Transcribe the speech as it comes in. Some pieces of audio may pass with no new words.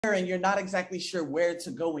and you're not exactly sure where to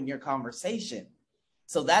go in your conversation.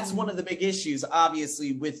 So that's one of the big issues,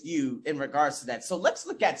 obviously, with you in regards to that. So let's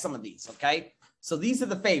look at some of these, okay? So these are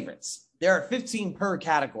the favorites. There are 15 per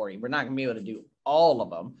category. We're not going to be able to do all of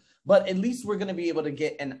them, but at least we're going to be able to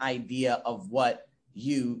get an idea of what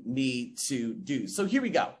you need to do. So here we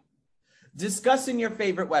go. Discussing your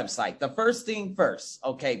favorite website. The first thing first,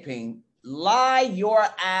 okay, Ping, lie your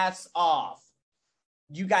ass off.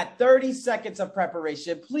 You got 30 seconds of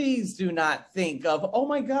preparation. Please do not think of, oh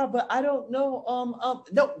my God, but I don't know.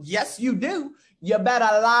 No, yes, you do. You better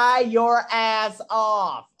lie your ass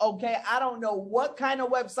off. Okay. I don't know what kind of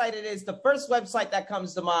website it is. The first website that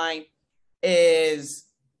comes to mind is,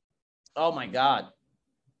 oh my God,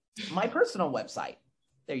 my personal website.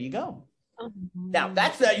 There you go. Now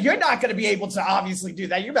that's you're not going to be able to obviously do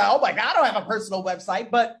that. You're like, oh my God, I don't have a personal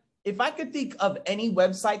website, but if I could think of any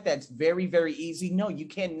website that's very, very easy, no, you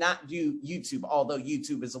cannot do YouTube, although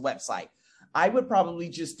YouTube is a website. I would probably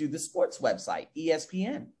just do the sports website,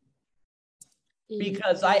 ESPN,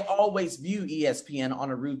 because I always view ESPN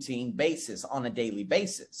on a routine basis, on a daily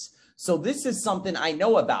basis. So this is something I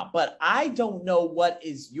know about, but I don't know what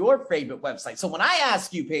is your favorite website. So when I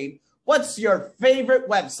ask you, Pete, what's your favorite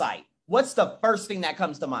website? What's the first thing that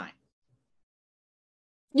comes to mind?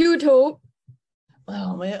 YouTube.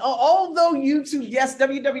 Oh man! Although YouTube, yes,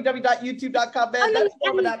 www.youtube.com, man, that's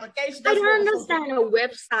more of an application. I don't understand a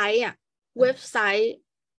website. Website.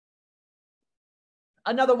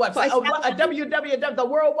 Another website. A www, the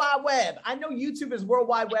World Wide Web. I know YouTube is World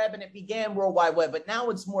Wide Web, and it began World Wide Web, but now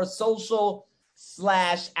it's more social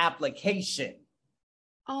 / application.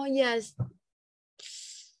 Oh yes.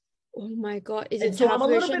 Oh my God! Is and it? So I'm a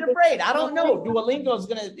little bit afraid. I don't know. Duolingo is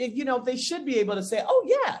gonna, you know, they should be able to say, "Oh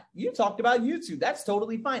yeah, you talked about YouTube. That's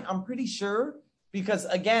totally fine." I'm pretty sure because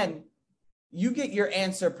again, you get your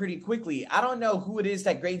answer pretty quickly. I don't know who it is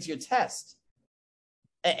that grades your test.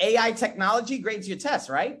 AI technology grades your test,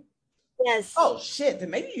 right? Yes. Oh shit! Then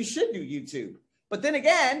maybe you should do YouTube. But then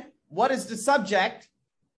again, what is the subject?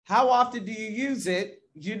 How often do you use it?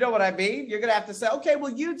 You know what I mean? You're gonna have to say, "Okay,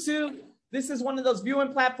 well, YouTube." This is one of those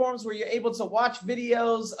viewing platforms where you're able to watch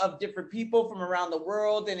videos of different people from around the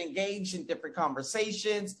world and engage in different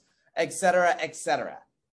conversations, et cetera, et cetera.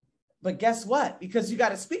 But guess what? Because you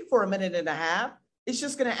got to speak for a minute and a half, it's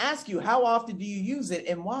just going to ask you, how often do you use it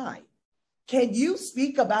and why? Can you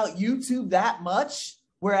speak about YouTube that much?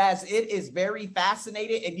 Whereas it is very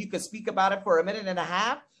fascinating and you could speak about it for a minute and a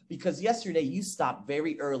half? Because yesterday you stopped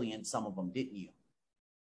very early in some of them, didn't you?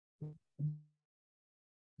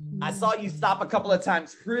 I saw you stop a couple of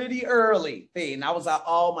times pretty early, and I was like,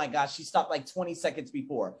 oh my gosh, she stopped like 20 seconds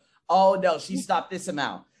before. Oh no, she stopped this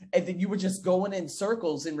amount. And then you were just going in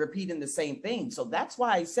circles and repeating the same thing. So that's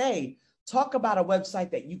why I say, talk about a website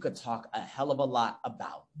that you could talk a hell of a lot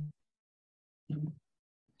about.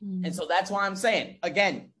 And so that's why I'm saying,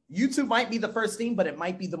 again, YouTube might be the first thing, but it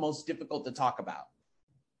might be the most difficult to talk about.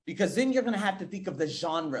 Because then you're going to have to think of the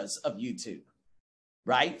genres of YouTube.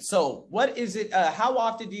 Right? So what is it? How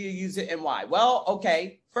often do you use it and why? Well,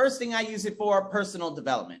 okay. First thing I use it for, personal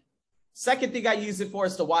development. Second thing I use it for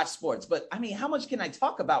is to watch sports. But I mean, how much can I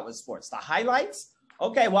talk about with sports? The highlights?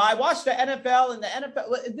 Okay, well, I watched the NFL and the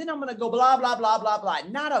NFL. Then I'm going to go blah, blah, blah, blah, blah.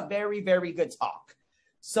 Not a very, very good talk.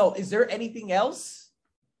 So is there anything else?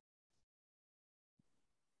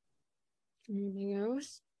 Anything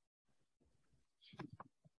else?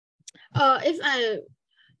 If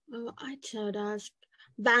I tell that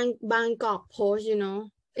Bangkok Post, you know,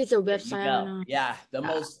 it's a website. Yeah, the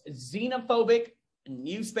most xenophobic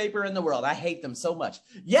newspaper in the world. I hate them so much.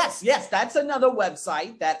 Yes, that's another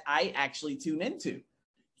website that I actually tune into.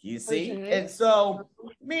 You see? Okay. And so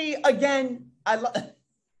me, again, I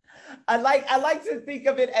like to think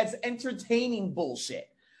of it as entertaining bullshit,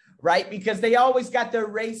 right? Because they always got their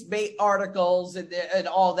race bait articles and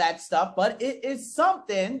all that stuff, but it is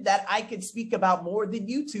something that I could speak about more than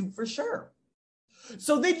YouTube for sure.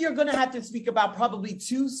 So then you're going to have to speak about probably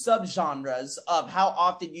 2 subgenres of how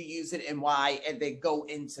often you use it and why, and then go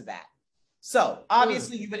into that. So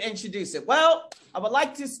obviously you would introduce it. Well, I would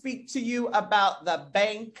like to speak to you about the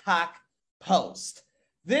Bangkok Post.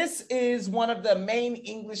 This is one of the main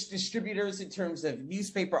English distributors in terms of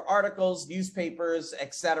newspaper articles, newspapers,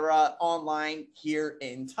 etc., online here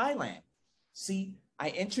in Thailand. See,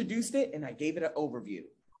 I introduced it and I gave it an overview.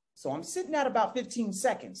 So I'm sitting at about 15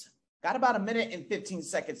 seconds. Got about a minute and 15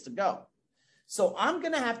 seconds to go. So I'm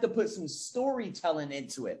going to have to put some storytelling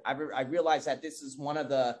into it. I realized that this is one of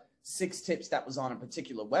the 6 tips that was on a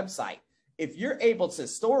particular website. If you're able to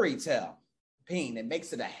storytell, Ping, it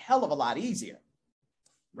makes it a hell of a lot easier,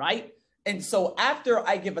 right? And so after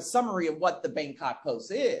I give a summary of what the Bangkok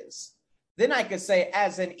Post is, then I could say,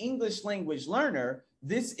 as an English language learner,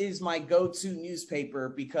 this is my go-to newspaper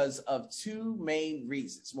because of two main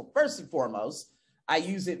reasons. Well, first and foremost, I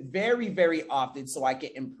use it very, very often so I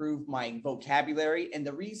can improve my vocabulary. And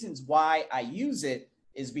the reasons why I use it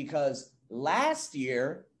is because last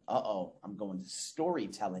year, I'm going to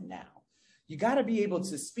storytelling now. You got to be able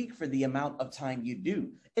to speak for the amount of time you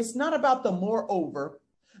do. It's not about the moreover,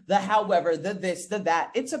 the however, the this, the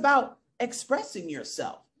that. It's about expressing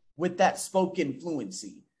yourself with that spoken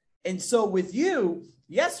fluency. And so with you,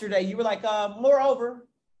 yesterday, you were like, moreover,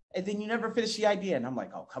 and then you never finished the idea. And I'm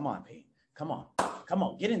like, oh, come on, Pete. Come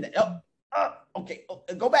on, get in there. Okay,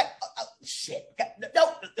 go back. Shit.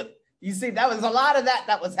 No. You see, that was a lot of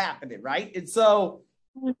that was happening, right? And so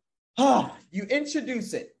you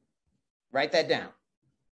introduce it. Write that down.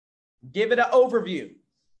 Give it an overview.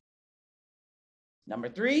 Number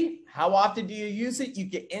 3, how often do you use it? You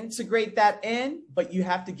can integrate that in, but you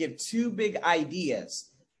have to give 2 big ideas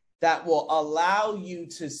that will allow you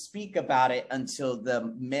to speak about it until the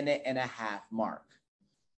 1.5 minute mark.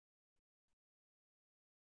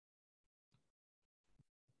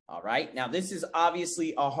 All right, now this is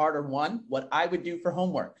obviously a harder one. What I would do for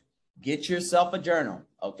homework, get yourself a journal,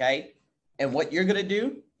 okay? And what you're gonna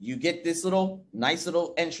do, you get this nice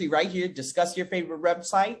little entry right here, discuss your favorite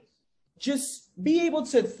website. Just be able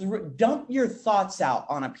to dump your thoughts out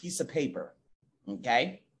on a piece of paper,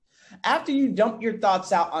 okay? After you dump your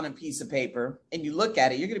thoughts out on a piece of paper and you look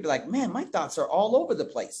at it, you're gonna be like, man, my thoughts are all over the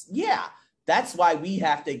place. Yeah, that's why we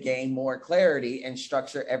have to gain more clarity and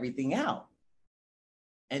structure everything out.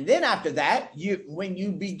 And then after that, when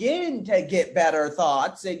you begin to get better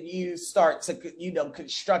thoughts and you start to,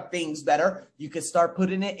 construct things better, you can start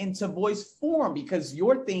putting it into voice form because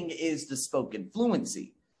your thing is the spoken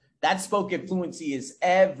fluency. That spoken fluency is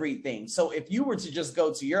everything. So if you were to just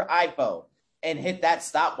go to your iPhone and hit that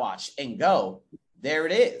stopwatch and go, there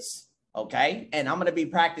it is, okay? And I'm gonna be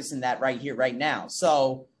practicing that right here, right now.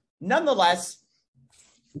 So nonetheless,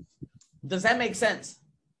 does that make sense?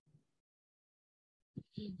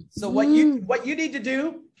 So what you need to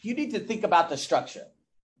do, you need to think about the structure.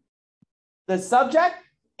 The subject,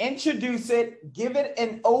 introduce it, give it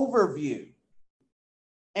an overview,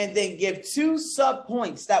 and then give 2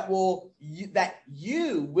 subpoints that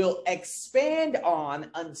you will expand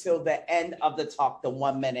on until the end of the talk, the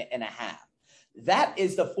 1.5 minutes. That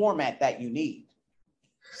is the format that you need.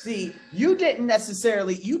 See, you did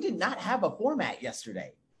not have a format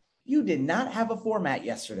yesterday. You did not have a format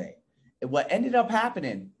yesterday. And what ended up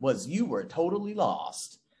happening was you were totally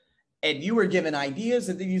lost and you were given ideas.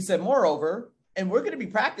 And then you said, moreover, and we're going to be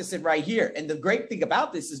practicing right here. And the great thing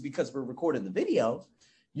about this is because we're recording the video,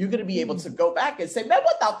 you're going to be able to go back and say, man,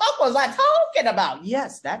 what the fuck was I talking about?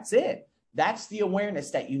 Yes, that's it. That's the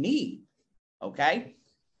awareness that you need. Okay.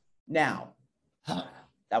 Now,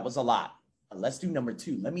 that was a lot. Let's do number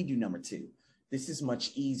 2. Let me do number 2. This is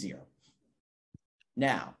much easier.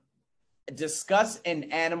 Now, discuss an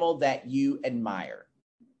animal that you admire.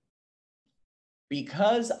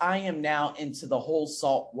 Because I am now into the whole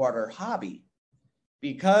saltwater hobby,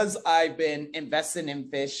 because I've been investing in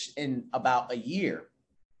fish in about a year,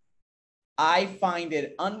 I find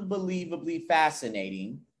it unbelievably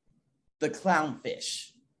fascinating, the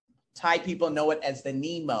clownfish. Thai people know it as the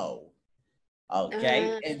Nemo.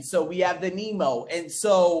 Okay, and so we have the Nemo. And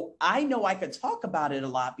so I know I could talk about it a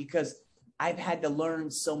lot because I've had to learn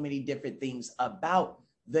so many different things about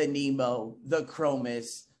the Nemo, the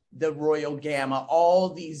Chromis, the Royal Gamma, all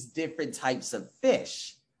these different types of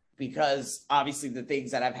fish, because obviously the things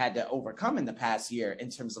that I've had to overcome in the past year in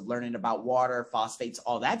terms of learning about water, phosphates,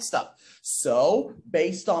 all that stuff. So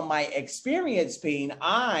based on my experience being,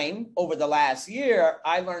 over the last year,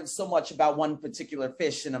 I learned so much about one particular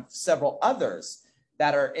fish and several others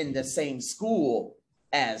that are in the same school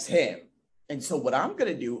as him. And so what I'm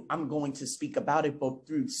going to do, I'm going to speak about it both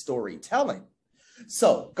through storytelling.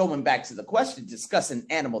 So going back to the question, discuss an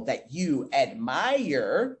animal that you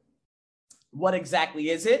admire. What exactly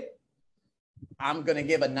is it? I'm going to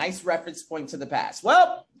give a nice reference point to the past.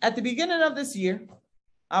 Well, at the beginning of this year,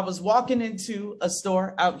 I was walking into a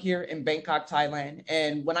store out here in Bangkok, Thailand.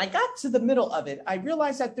 And when I got to the middle of it, I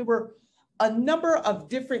realized that there were a number of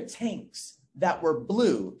different tanks that were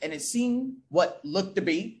blue, and it seemed what looked to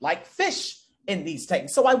be like fish in these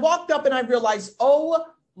tanks. So I walked up and I realized,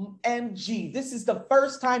 OMG, this is the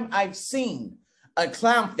first time I've seen a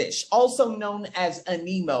clownfish, also known as a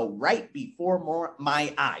Nemo, right before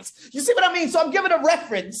my eyes. You see what I mean? So I'm giving a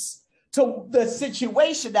reference to the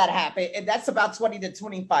situation that happened, and that's about 20 to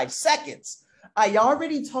 25 seconds. I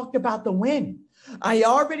already talked about the wind. I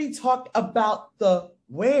already talked about the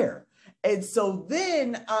where. And so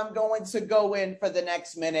then I'm going to go in for the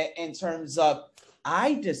next minute in terms of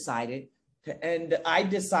I decided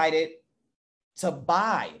to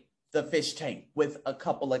buy the fish tank with a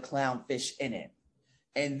couple of clownfish in it.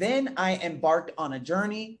 And then I embarked on a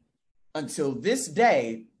journey until this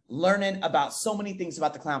day, learning about so many things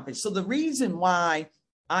about the clownfish. So the reason why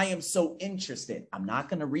I am so interested, I'm not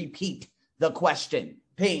going to repeat the question.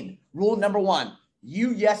 Ping, rule number one.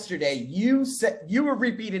 Yesterday, you said you were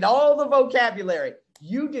repeating all the vocabulary.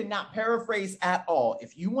 You did not paraphrase at all.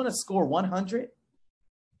 If you want to score 100,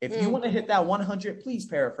 if you want to hit that 100, please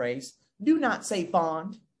paraphrase. Do not say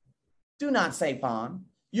fond. Do not say fond.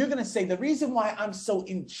 You're going to say the reason why I'm so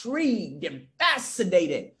intrigued and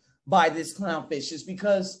fascinated by this clownfish is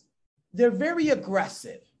because they're very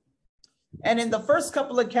aggressive. And in the first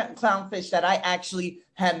couple of clownfish that I actually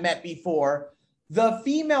had met before, the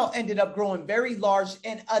female ended up growing very large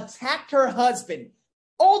and attacked her husband,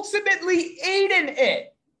 ultimately eating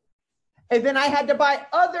it. And then I had to buy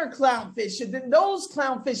other clownfish, and then those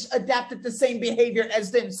clownfish adapted the same behavior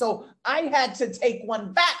as them. So I had to take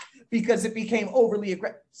one back because it became overly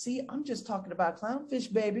aggressive. See, I'm just talking about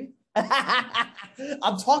clownfish, baby.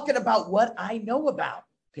 I'm talking about what I know about.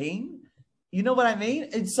 Ping, you know what I mean?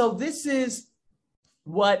 And so this is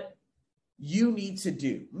what you need to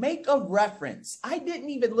do. Make a reference. I didn't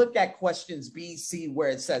even look at questions B, C, where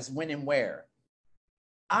it says when and where.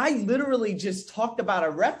 I literally just talked about a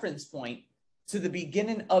reference point to the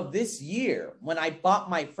beginning of this year when I bought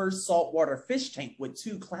my first saltwater fish tank with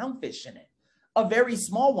 2 clownfish in it. A very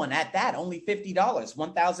small one at that, only $50,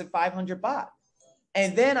 1,500 baht.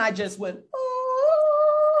 And then I just went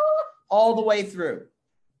all the way through.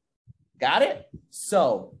 Got it?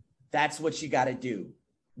 So that's what you got to do.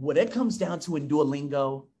 What it comes down to in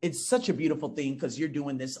Duolingo, it's such a beautiful thing because you're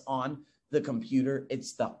doing this on the computer.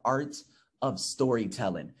 It's the art of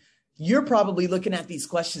storytelling. You're probably looking at these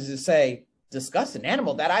questions and say, discuss an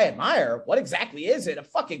animal that I admire. What exactly is it? Of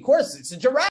course, it's a giraffe.